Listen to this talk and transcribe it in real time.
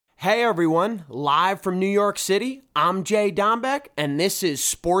Hey everyone, live from New York City, I'm Jay Dombeck, and this is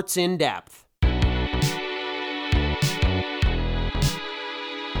Sports in Depth.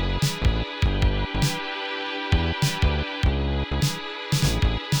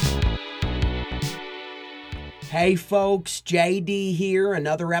 Hey folks, JD here,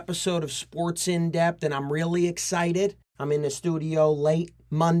 another episode of Sports in Depth, and I'm really excited. I'm in the studio late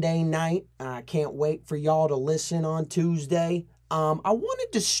Monday night. I can't wait for y'all to listen on Tuesday. I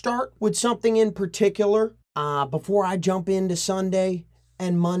wanted to start with something in particular before I jump into Sunday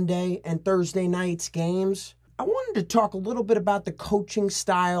and Monday and Thursday night's games. I wanted to talk a little bit about the coaching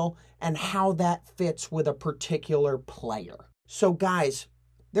style and how that fits with a particular player. So guys,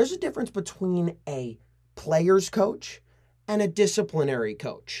 there's a difference between a player's coach and a disciplinary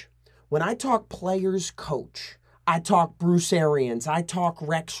coach. When I talk player's coach, I talk Bruce Arians, I talk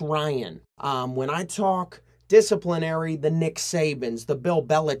Rex Ryan. When I talk disciplinary, the Nick Sabans, the Bill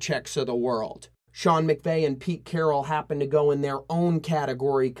Belichicks of the world. Sean McVay and Pete Carroll happen to go in their own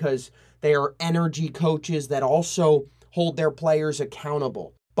category because they are energy coaches that also hold their players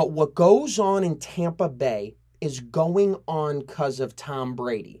accountable. But what goes on in Tampa Bay is going on because of Tom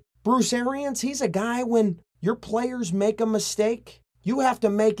Brady. Bruce Arians, he's a guy when your players make a mistake, you have to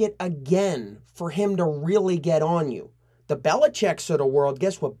make it again for him to really get on you. The Belichicks of the world,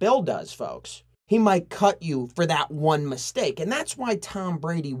 guess what Bill does, folks? He might cut you for that one mistake. And that's why Tom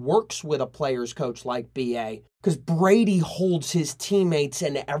Brady works with a player's coach like BA, because Brady holds his teammates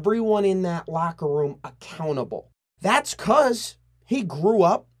and everyone in that locker room accountable. That's because he grew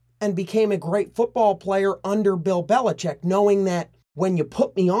up and became a great football player under Bill Belichick, knowing that when you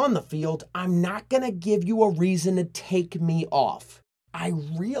put me on the field, I'm not going to give you a reason to take me off. I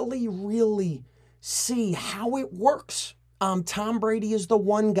really see how it works. Tom Brady is the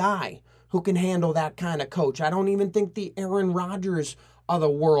one guy who can handle that kind of coach. I don't even think the Aaron Rodgers of the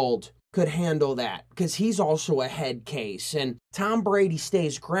world could handle that because he's also a head case. And Tom Brady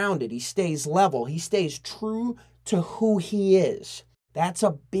stays grounded. He stays level. He stays true to who he is. That's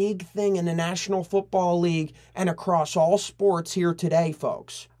a big thing in the National Football League and across all sports here today,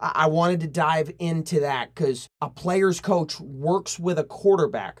 folks. I wanted to dive into that because a player's coach works with a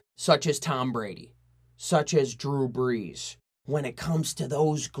quarterback such as Tom Brady, such as Drew Brees. When it comes to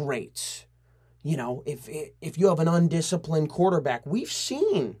those greats, you know, if you have an undisciplined quarterback, we've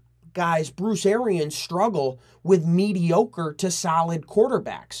seen guys, Bruce Arians struggle with mediocre to solid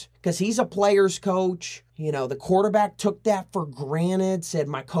quarterbacks because he's a player's coach. You know, the quarterback took that for granted, said,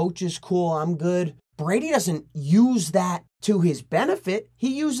 my coach is cool, I'm good. Brady doesn't use that to his benefit.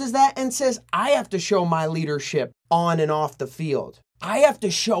 He uses that and says, I have to show my leadership on and off the field. I have to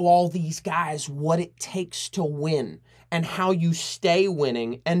show all these guys what it takes to win and how you stay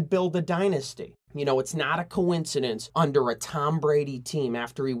winning and build a dynasty. You know, it's not a coincidence under a Tom Brady team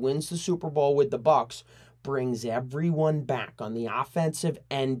after he wins the Super Bowl with the Bucs, brings everyone back on the offensive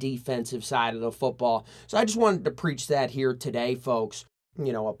and defensive side of the football. So I just wanted to preach that here today, folks.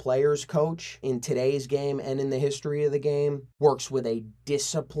 You know, a player's coach in today's game and in the history of the game works with a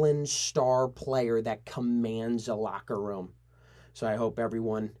disciplined star player that commands a locker room. So I hope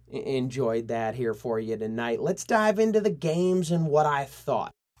everyone enjoyed that here for you tonight. Let's dive into the games and what I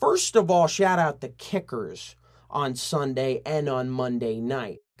thought. First of all, shout out the kickers on Sunday and on Monday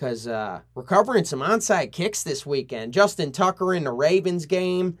night because we're covering some onside kicks this weekend. Justin Tucker in the Ravens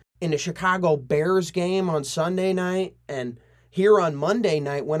game, in the Chicago Bears game on Sunday night, and here on Monday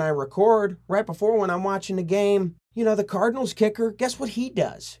night when I record, right before when I'm watching the game, you know, the Cardinals kicker, guess what he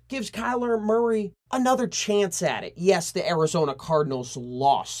does? Gives Kyler Murray another chance at it. Yes, the Arizona Cardinals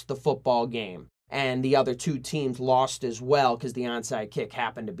lost the football game, and the other two teams lost as well because the onside kick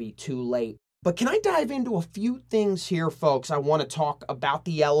happened to be too late. But can I dive into a few things here, folks? I want to talk about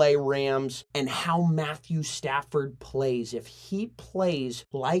the LA Rams and how Matthew Stafford plays. If he plays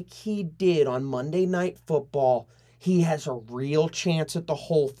like he did on Monday Night Football, he has a real chance at the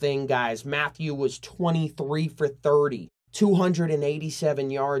whole thing, guys. Matthew was 23 for 30, 287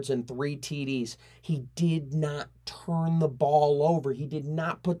 yards and 3 TDs. He did not turn the ball over. He did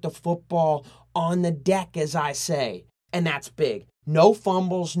not put the football on the deck, as I say. And that's big. No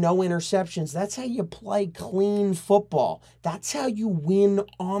fumbles, no interceptions. That's how you play clean football. That's how you win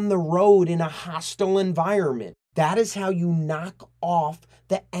on the road in a hostile environment. That is how you knock off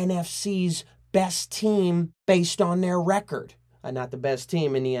the NFC's best team based on their record. Not the best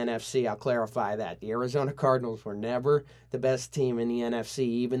team in the NFC, I'll clarify that. The Arizona Cardinals were never the best team in the NFC,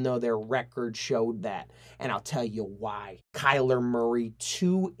 even though their record showed that. And I'll tell you why. Kyler Murray,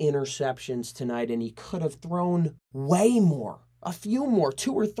 2 interceptions tonight, and he could have thrown way more. A few more,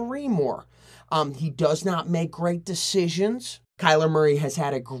 2 or 3 more. He does not make great decisions. Kyler Murray has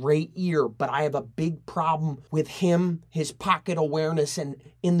had a great year, but I have a big problem with him, his pocket awareness, and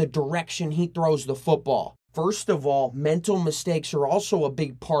in the direction he throws the football. First of all, mental mistakes are also a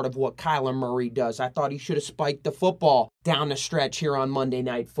big part of what Kyler Murray does. I thought he should have spiked the football down the stretch here on Monday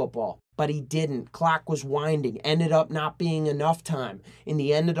Night Football, but he didn't. Clock was winding. Ended up not being enough time. In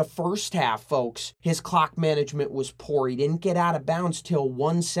the end of the first half, folks, his clock management was poor. He didn't get out of bounds till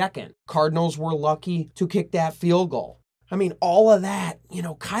 1 second. Cardinals were lucky to kick that field goal. I mean, all of that,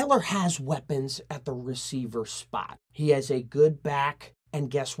 Kyler has weapons at the receiver spot. He has a good back. And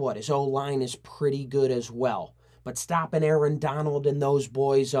guess what? His O-line is pretty good as well. But stopping Aaron Donald and those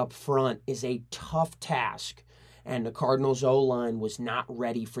boys up front is a tough task. And the Cardinals' O-line was not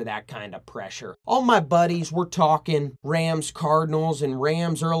ready for that kind of pressure. All my buddies were talking Rams-Cardinals, and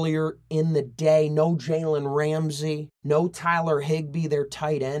Rams earlier in the day. No Jalen Ramsey, no Tyler Higbee, their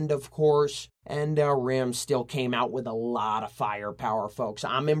tight end, of course. And Rams still came out with a lot of firepower, folks.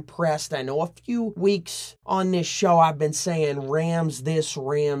 I'm impressed. I know a few weeks on this show I've been saying Rams this,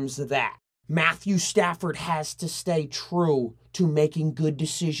 Rams that. Matthew Stafford has to stay true to making good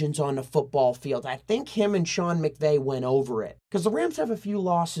decisions on the football field. I think him and Sean McVay went over it. Because the Rams have a few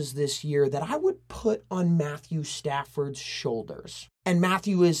losses this year that I would put on Matthew Stafford's shoulders. And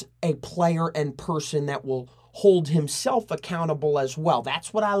Matthew is a player and person that will hold himself accountable as well.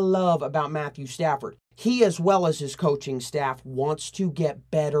 That's what I love about Matthew Stafford. He, as well as his coaching staff, wants to get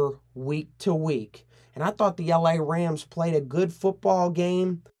better week to week. And I thought the LA Rams played a good football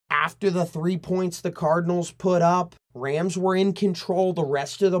game. After the 3 points the Cardinals put up, Rams were in control the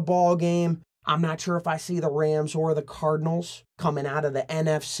rest of the ball game. I'm not sure if I see the Rams or the Cardinals coming out of the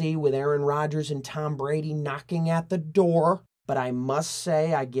NFC with Aaron Rodgers and Tom Brady knocking at the door. But I must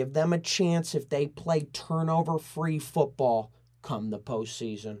say, I give them a chance if they play turnover-free football come the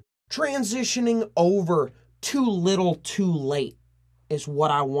postseason. Transitioning over too little, too late is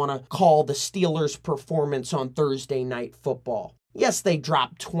what I want to call the Steelers' performance on Thursday Night Football. Yes, they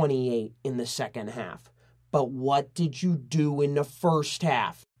dropped 28 in the second half. But what did you do in the first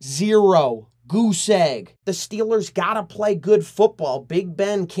half? 0. Goose egg. The Steelers got to play good football. Big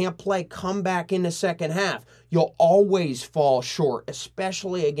Ben can't play comeback in the second half. You'll always fall short,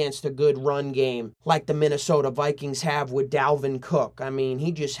 especially against a good run game like the Minnesota Vikings have with Dalvin Cook. I mean,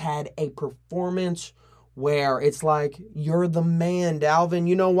 he just had a performance where it's like, you're the man, Dalvin.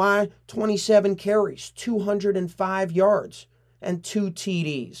 You know why? 27 carries, 205 yards, and 2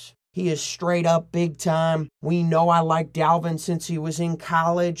 TDs. He is straight up big time. We know I like Dalvin since he was in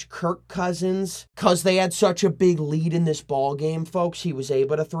college. Kirk Cousins, because they had such a big lead in this ball game, folks, he was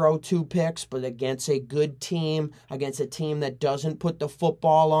able to throw 2 picks, but against a good team, against a team that doesn't put the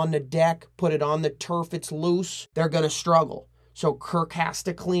football on the deck, put it on the turf, it's loose, they're going to struggle. So Kirk has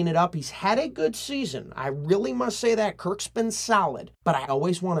to clean it up. He's had a good season. I really must say that. Kirk's been solid. But I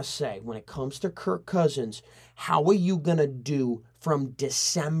always want to say, when it comes to Kirk Cousins, how are you going to do from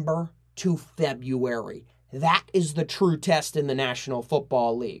December to February? That is the true test in the National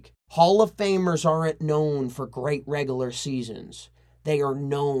Football League. Hall of Famers aren't known for great regular seasons. They are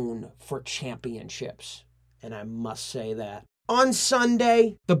known for championships. And I must say that. On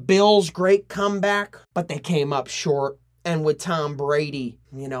Sunday, the Bills' great comeback, but they came up short. And with Tom Brady,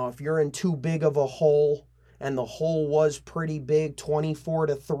 if you're in too big of a hole, and the hole was pretty big,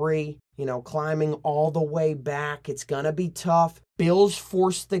 24-3, climbing all the way back, it's going to be tough. Bills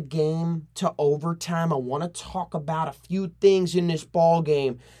forced the game to overtime. I want to talk about a few things in this ball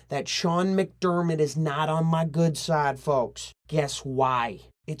game that Sean McDermott is not on my good side, folks. Guess why?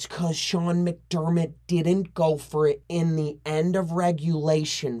 It's because Sean McDermott didn't go for it in the end of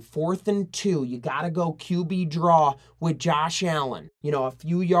regulation. 4th and 2. You got to go QB draw with Josh Allen. A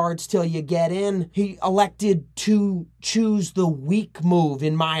few yards till you get in. He elected to choose the weak move,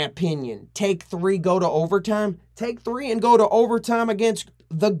 in my opinion. Take 3, go to overtime. Take 3 and go to overtime against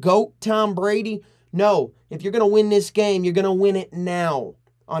the GOAT, Tom Brady. No, if you're going to win this game, you're going to win it now.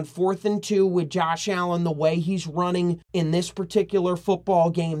 On 4th and 2 with Josh Allen, the way he's running in this particular football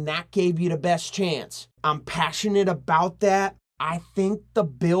game, that gave you the best chance. I'm passionate about that. I think the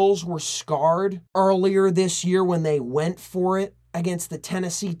Bills were scarred earlier this year when they went for it against the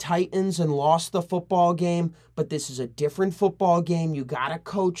Tennessee Titans and lost the football game. But this is a different football game. You got to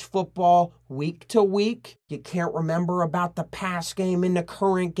coach football week to week. You can't remember about the past game in the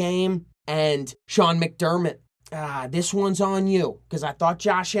current game. And Sean McDermott, this one's on you, because I thought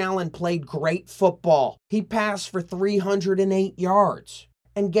Josh Allen played great football. He passed for 308 yards.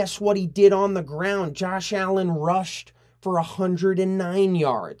 And guess what he did on the ground? Josh Allen rushed for 109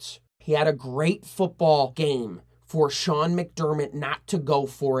 yards. He had a great football game for Sean McDermott not to go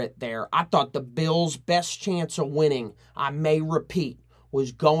for it there. I thought the Bills' best chance of winning, I may repeat,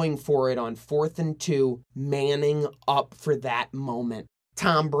 was going for it on 4th and 2, manning up for that moment.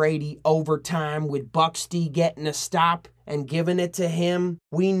 Tom Brady overtime with Buxty getting a stop and giving it to him.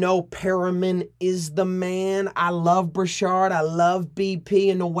 We know Perriman is the man. I love Brashard. I love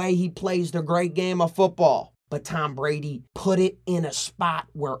BP and the way he plays the great game of football. But Tom Brady put it in a spot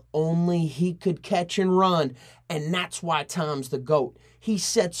where only he could catch and run, and that's why Tom's the GOAT. He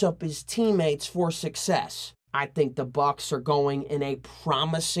sets up his teammates for success. I think the Bucs are going in a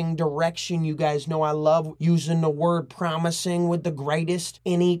promising direction. You guys know I love using the word promising with the greatest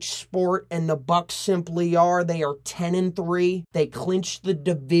in each sport, and the Bucs simply are. They are 10-3. They clinched the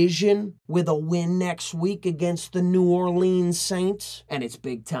division with a win next week against the New Orleans Saints, and it's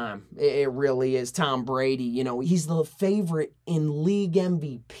big time. It really is. Tom Brady, he's the favorite in league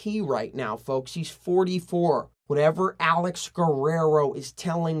MVP right now, folks. He's 44. Whatever Alex Guerrero is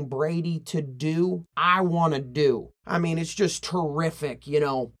telling Brady to do, I want to do. I mean, it's just terrific,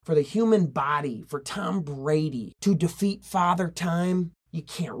 for the human body, for Tom Brady to defeat Father Time. You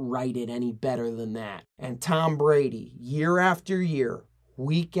can't write it any better than that. And Tom Brady, year after year,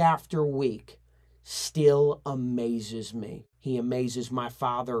 week after week, still amazes me. He amazes my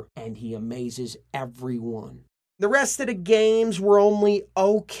father, and he amazes everyone. The rest of the games were only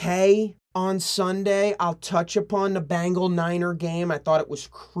okay. On Sunday, I'll touch upon the Bengal-Niner game. I thought it was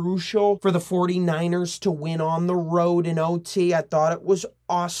crucial for the 49ers to win on the road in OT. I thought it was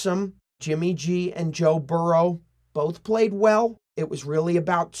awesome. Jimmy G and Joe Burrow both played well. It was really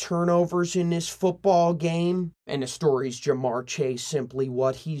about turnovers in this football game. And the story's Jamar Chase, simply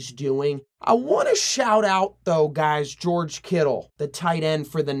what he's doing. I want to shout out, though, guys, George Kittle, the tight end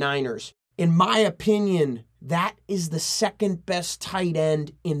for the Niners. In my opinion, that is the second best tight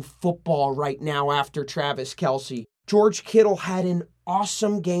end in football right now after Travis Kelce. George Kittle had an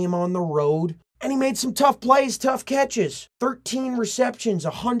awesome game on the road, and he made some tough plays, tough catches. 13 receptions,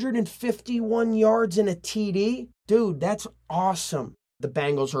 151 yards, and a TD. Dude, that's awesome. The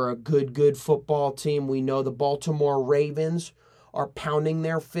Bengals are a good football team. We know the Baltimore Ravens are pounding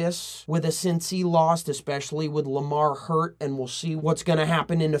their fists with a Cincy lost, especially with Lamar hurt, and we'll see what's going to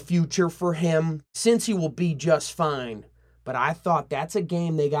happen in the future for him. Cincy will be just fine, but I thought that's a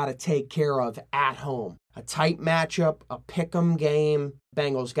game they got to take care of at home. A tight matchup, a pick'em game.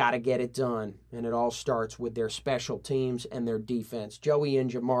 Bengals got to get it done, and it all starts with their special teams and their defense. Joey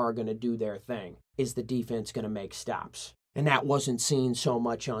and Jamar are going to do their thing. Is the defense going to make stops? And that wasn't seen so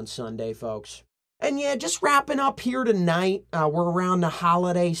much on Sunday, folks. And yeah, just wrapping up here tonight. We're around the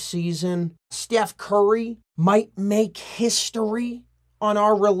holiday season. Steph Curry might make history on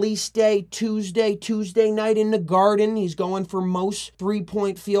our release day, Tuesday night in the Garden. He's going for most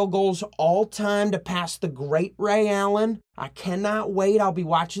three-point field goals all time to pass the great Ray Allen. I cannot wait. I'll be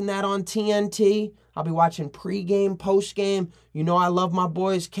watching that on TNT. I'll be watching pregame, postgame. I love my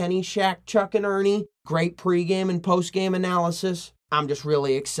boys, Kenny, Shaq, Chuck, and Ernie. Great pregame and postgame analysis. I'm just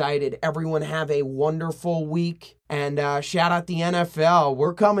really excited. Everyone have a wonderful week. And shout out the NFL.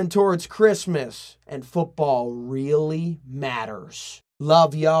 We're coming towards Christmas. And football really matters.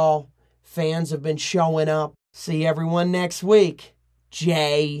 Love y'all. Fans have been showing up. See everyone next week.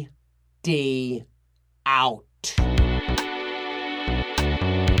 JD out.